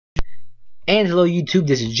And hello YouTube,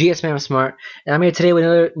 this is GS Smart, and I'm here today with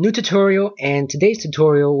another new tutorial, and today's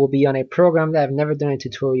tutorial will be on a program that I've never done a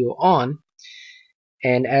tutorial on.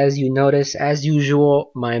 And as you notice, as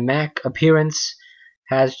usual, my Mac appearance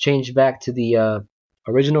has changed back to the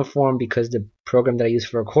original form because the program that I use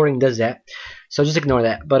for recording does that. So just ignore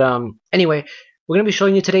that. But anyway, we're going to be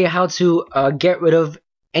showing you today how to get rid of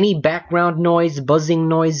any background noise, buzzing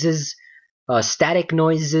noises, static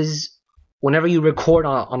noises, whenever you record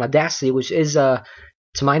on Audacity, which is, to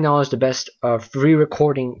my knowledge, the best free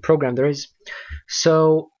recording program there is.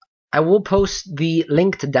 So I will post the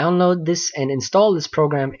link to download this and install this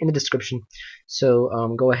program in the description.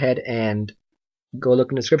 So go ahead and go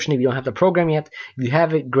look in the description if you don't have the program yet. If you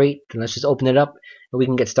have it, great. Then let's just open it up and we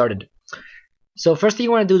can get started. So first thing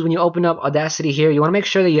you want to do is when you open up Audacity here, you want to make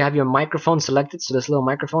sure that you have your microphone selected. So this little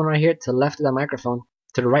microphone right here, to the left of the microphone,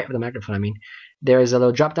 to the right of the microphone, I mean, there is a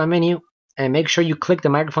little drop-down menu. And make sure you click the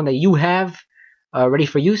microphone that you have ready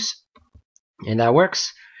for use, and that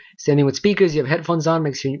works. Same thing with speakers. You have headphones on.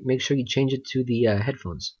 Make sure you change it to the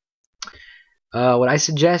headphones. What I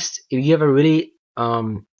suggest, if you have a really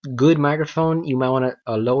good microphone, you might want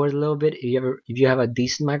to lower it a little bit. If you have a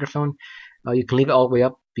decent microphone, you can leave it all the way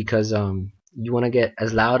up because you want to get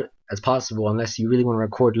as loud as possible. Unless you really want to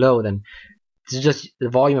record low, then this is just the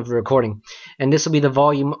volume of the recording, and this will be the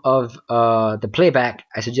volume of the playback.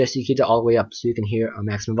 I suggest you keep it all the way up so you can hear a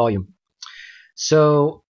maximum volume.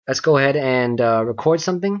 So let's go ahead and record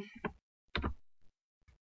something.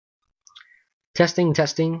 Testing,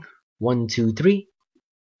 testing. 1, 2, 3.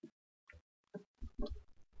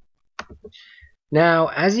 Now,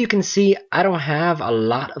 as you can see, I don't have a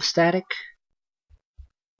lot of static.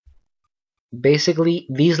 Basically,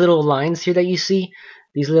 these little lines here that you see,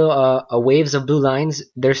 these little waves of blue lines,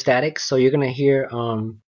 they're static, so you're gonna hear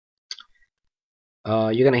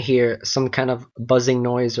some kind of buzzing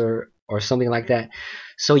noise or something like that.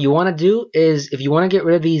 So you want to do is, if you want to get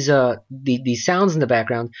rid of these sounds in the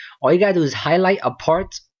background, all you gotta do is highlight a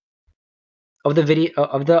part of the video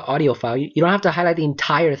of the audio file. You don't have to highlight the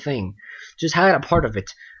entire thing, just highlight a part of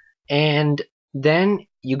it, and then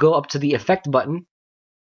you go up to the effect button,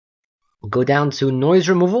 go down to noise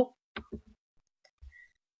removal,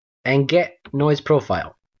 and get noise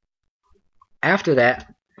profile. After that,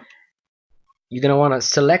 you're going to want to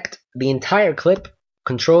select the entire clip,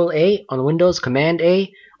 Control A on Windows, Command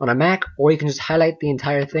A on a Mac, or you can just highlight the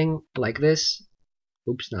entire thing like this.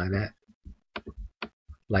 Oops, not like that.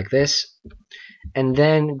 Like this. And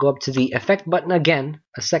then go up to the effect button again,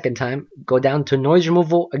 a second time. Go down to noise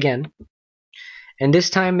removal again. And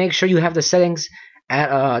this time, make sure you have the settings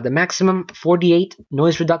at the maximum 48,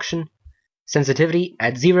 noise reduction, sensitivity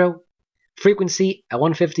at 0, frequency at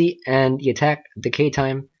 150, and the attack decay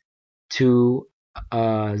time to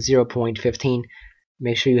 0.15.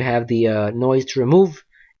 Make sure you have the noise to remove,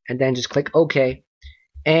 and then just click OK,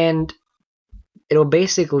 and it'll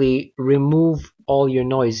basically remove all your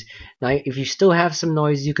noise. Now, if you still have some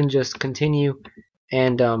noise, you can just continue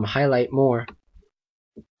and highlight more,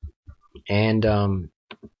 and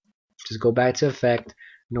just go back to effect,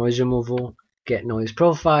 noise removal, get noise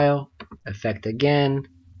profile, effect again,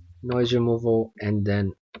 noise removal, and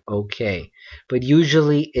then OK. But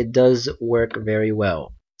usually it does work very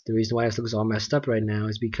well. The reason why this looks all messed up right now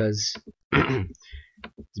is because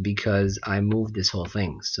I moved this whole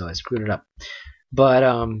thing, so I screwed it up. But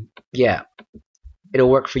yeah,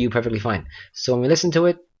 it'll work for you perfectly fine. So when we listen to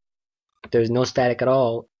it, there's no static at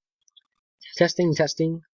all. Testing,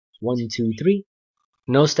 testing. 1, 2, 3.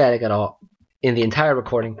 No static at all in the entire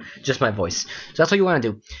recording, just my voice. So that's what you want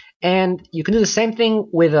to do. And you can do the same thing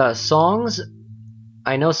with songs.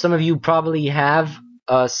 I know some of you probably have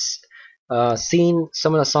seen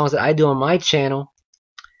some of the songs that I do on my channel.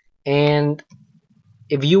 And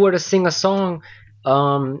if you were to sing a song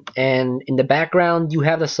and in the background you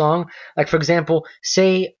have the song, like for example,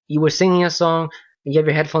 say you were singing a song and you have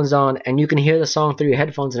your headphones on and you can hear the song through your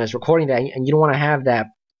headphones and it's recording that, and you don't want to have that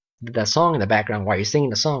song in the background while you're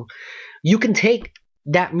singing the song, you can take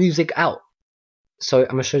that music out. So I'm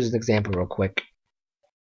going to show you an example real quick.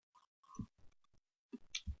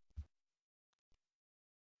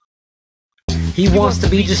 He wants to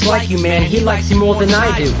be just like you, man. He likes you more than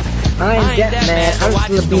I do. I ain't that mad.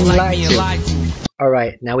 I'm still being lied to.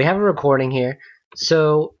 Alright, now we have a recording here.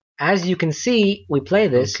 So, as you can see, we play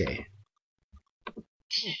this. Okay.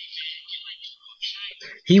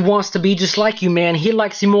 He wants to be just like you, man. He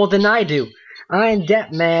likes you more than I do. I ain't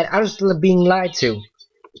that mad. I'm still being lied to.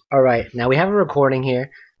 Alright, now we have a recording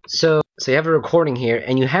here. So you have a recording here,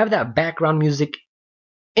 and you have that background music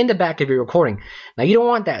in the back of your recording. Now you don't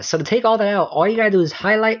want that. So to take all that out, all you gotta do is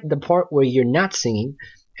highlight the part where you're not singing,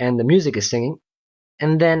 and the music is singing,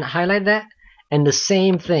 and then highlight that, and the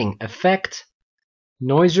same thing, effect,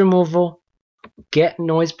 noise removal, get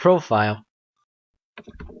noise profile,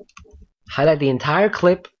 highlight the entire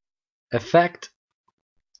clip, effect,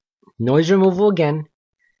 noise removal again,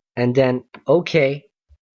 and then OK.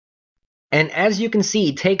 And as you can see,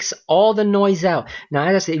 it takes all the noise out. Now,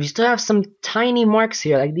 as I said, if you still have some tiny marks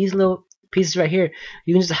here, like these little pieces right here,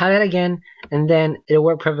 you can just highlight again, and then it'll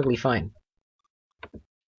work perfectly fine.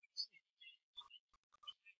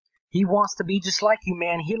 He wants to be just like you,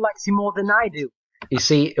 man. He likes you more than I do. You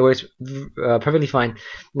see, it works perfectly fine.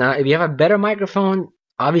 Now, if you have a better microphone,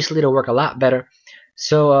 obviously it'll work a lot better.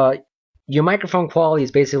 So your microphone quality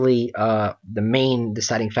is basically the main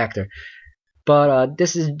deciding factor. But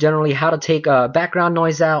this is generally how to take background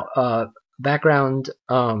noise out, background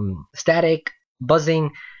static,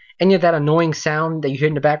 buzzing, any of that annoying sound that you hear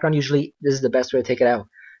in the background. Usually this is the best way to take it out.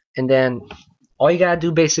 And then all you gotta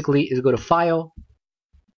do basically is go to File,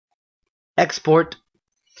 Export,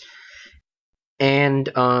 and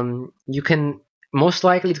you can, most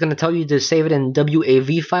likely it's going to tell you to save it in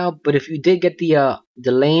WAV file, but if you did get the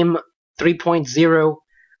lame 3.0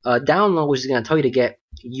 download, which is going to tell you to get,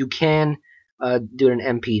 you can do it in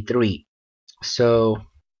MP3. So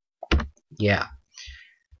yeah,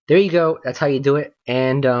 there you go. That's how you do it.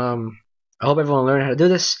 And I hope everyone learned how to do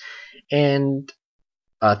this. And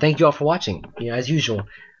thank you all for watching. As usual,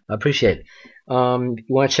 I appreciate it. You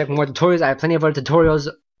want to check more tutorials? I have plenty of other tutorials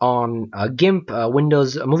on GIMP,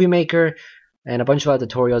 Windows Movie Maker, and a bunch of other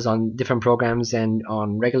tutorials on different programs and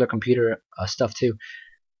on regular computer stuff too.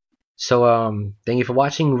 So thank you for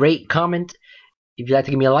watching. Rate, comment. If you'd like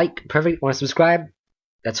to give me a like, perfect. Want to subscribe?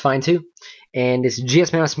 That's fine too. And it's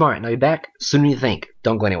GS Man Smart, and I'll be back sooner than you think.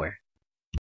 Don't go anywhere.